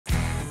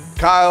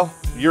Kyle,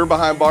 you're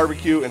behind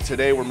barbecue, and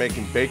today we're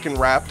making bacon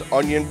wrapped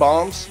onion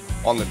bombs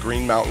on the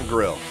Green Mountain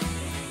Grill.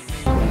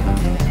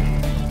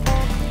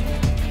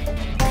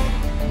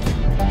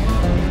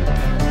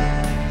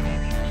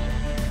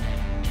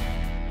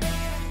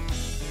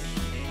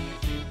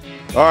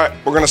 All right,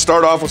 we're gonna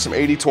start off with some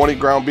 80-20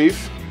 ground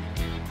beef.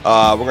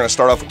 We're gonna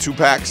start off with 2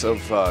 packs of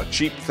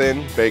cheap,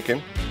 thin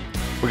bacon.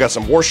 We got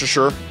some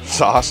Worcestershire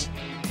sauce,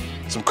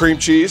 some cream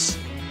cheese,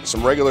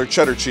 some regular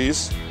cheddar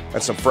cheese,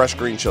 and some fresh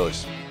green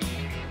chilies.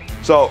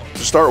 So to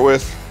start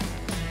with,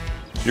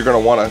 you're gonna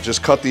wanna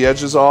just cut the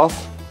edges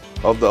off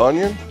of the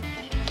onion.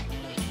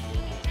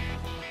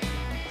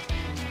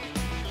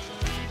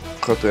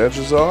 Cut the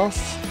edges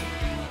off.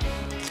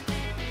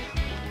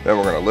 Then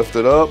we're gonna lift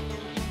it up.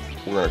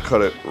 We're gonna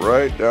cut it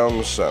right down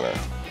the center.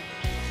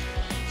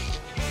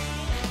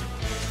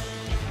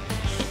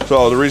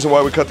 So the reason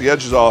why we cut the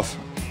edges off,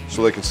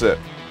 so they can sit.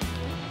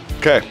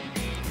 Okay,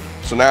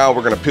 so now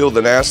we're gonna peel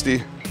the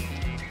nasty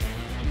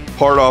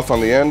part off on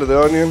the end of the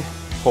onion.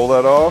 Pull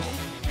that off.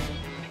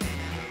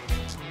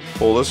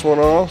 Pull this one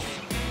off.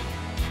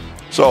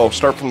 So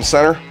start from the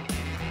center.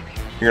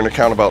 You're gonna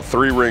count about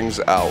 3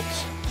 rings out.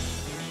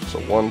 So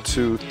 1,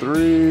 2,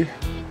 3.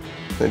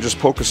 Then just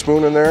poke a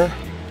spoon in there.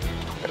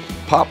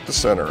 Pop the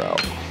center out.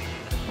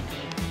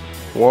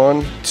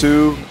 1,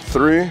 2,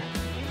 3. I'm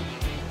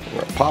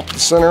gonna pop the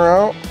center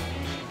out.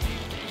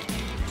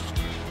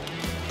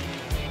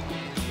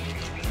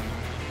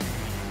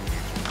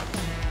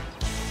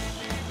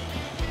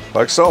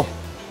 Like so.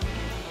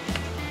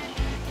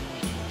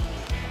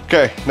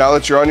 Okay, now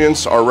that your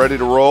onions are ready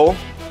to roll,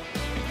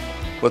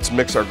 let's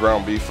mix our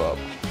ground beef up.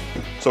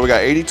 So we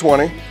got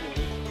 80-20,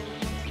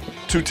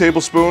 2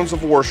 tablespoons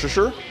of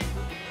Worcestershire,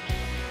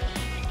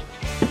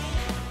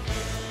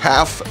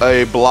 half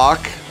a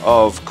block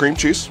of cream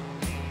cheese,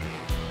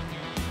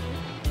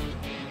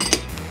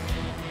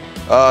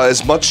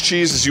 as much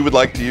cheese as you would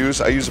like to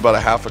use. I use about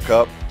a half a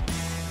cup.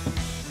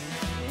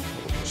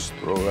 Just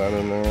throw that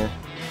in there.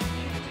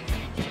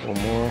 A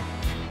little more.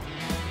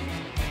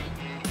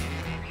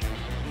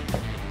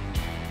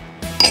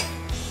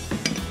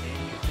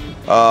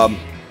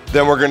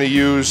 Then we're going to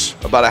use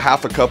about a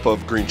half a cup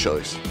of green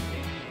chilies,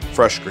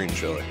 fresh green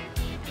chili.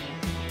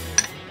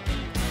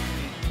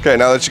 Okay,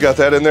 now that you got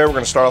that in there, we're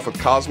going to start off with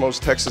Cosmos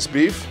Texas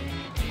beef,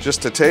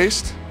 just to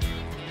taste.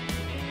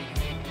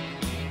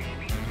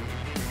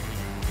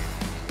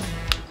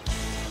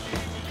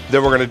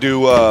 Then we're going to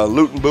do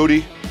Luton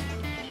Booty,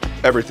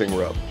 everything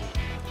rub.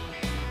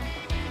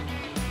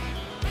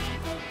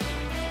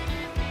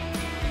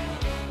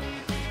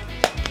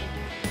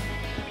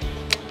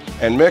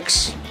 And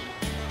mix.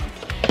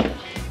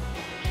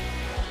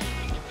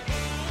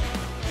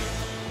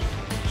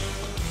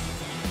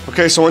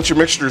 Okay, so once your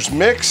mixture's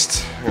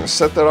mixed, you're gonna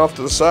set that off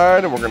to the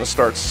side and we're gonna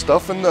start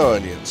stuffing the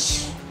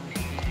onions.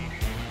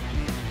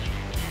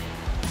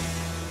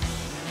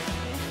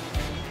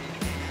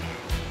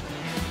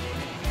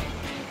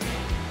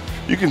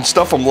 You can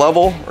stuff them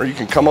level or you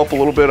can come up a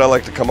little bit. I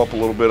like to come up a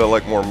little bit. I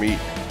like more meat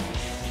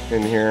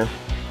in here.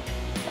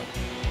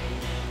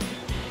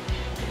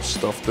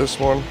 Stuff this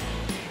one.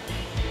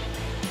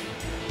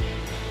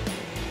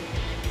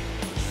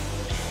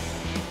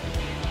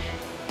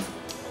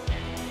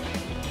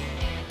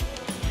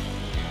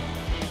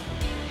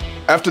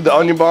 After the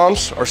onion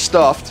bombs are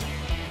stuffed,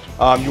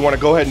 you want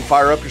to go ahead and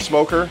fire up your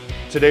smoker.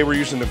 Today we're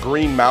using the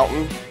Green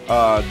Mountain,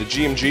 the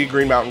GMG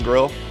Green Mountain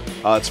Grill.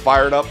 It's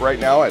fired up right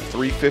now at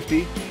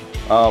 350.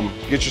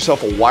 Get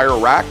yourself a wire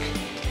rack.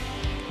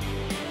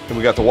 And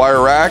we got the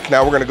wire rack.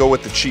 Now we're going to go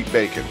with the cheap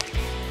bacon.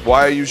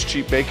 Why I use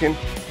cheap bacon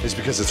is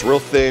because it's real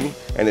thin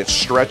and it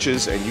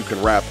stretches and you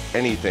can wrap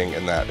anything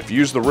in that. If you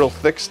use the real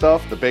thick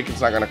stuff, the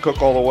bacon's not going to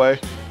cook all the way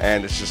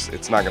and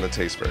it's not going to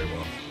taste very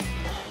well.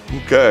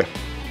 Okay.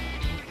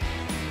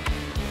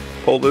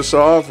 Pull this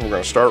off and we're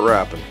going to start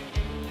wrapping.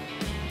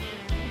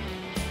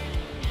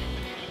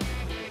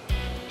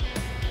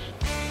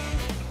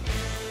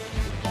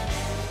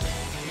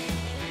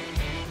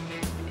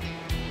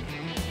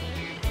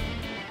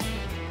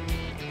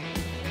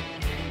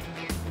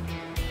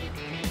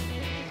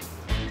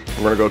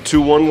 We're going to go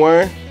 2 one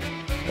way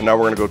and now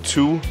we're going to go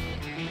 2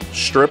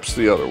 strips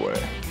the other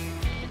way.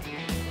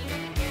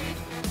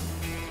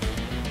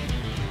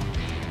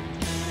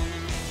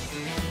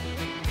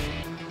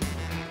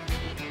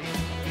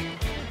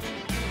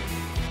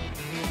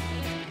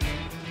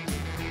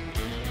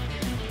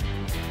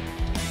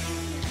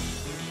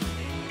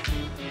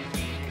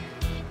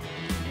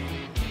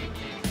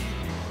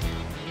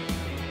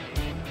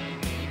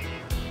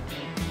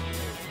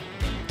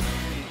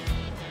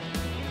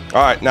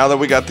 All right, now that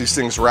we got these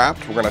things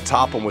wrapped, we're gonna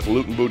top them with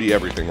Luton Booty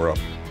everything rub.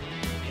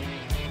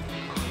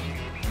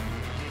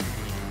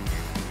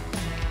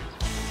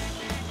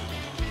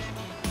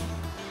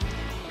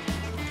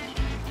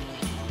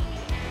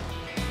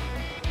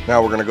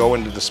 Now we're gonna go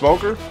into the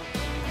smoker.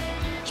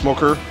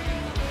 Smoker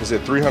is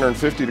at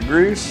 350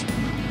 degrees.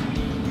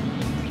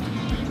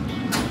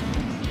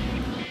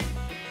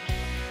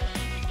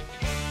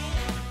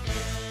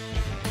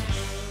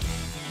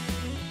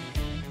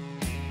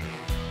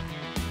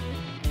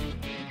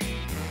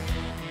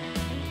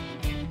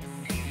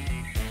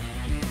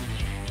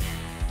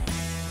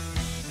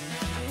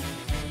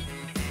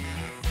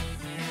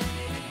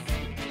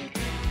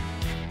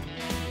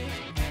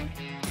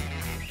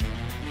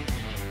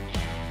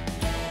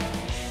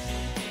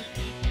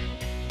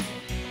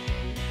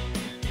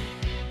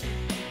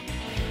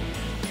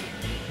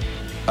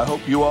 I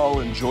hope you all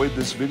enjoyed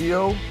this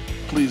video.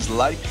 Please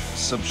like,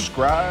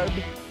 subscribe,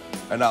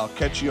 and I'll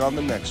catch you on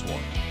the next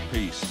one.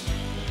 Peace.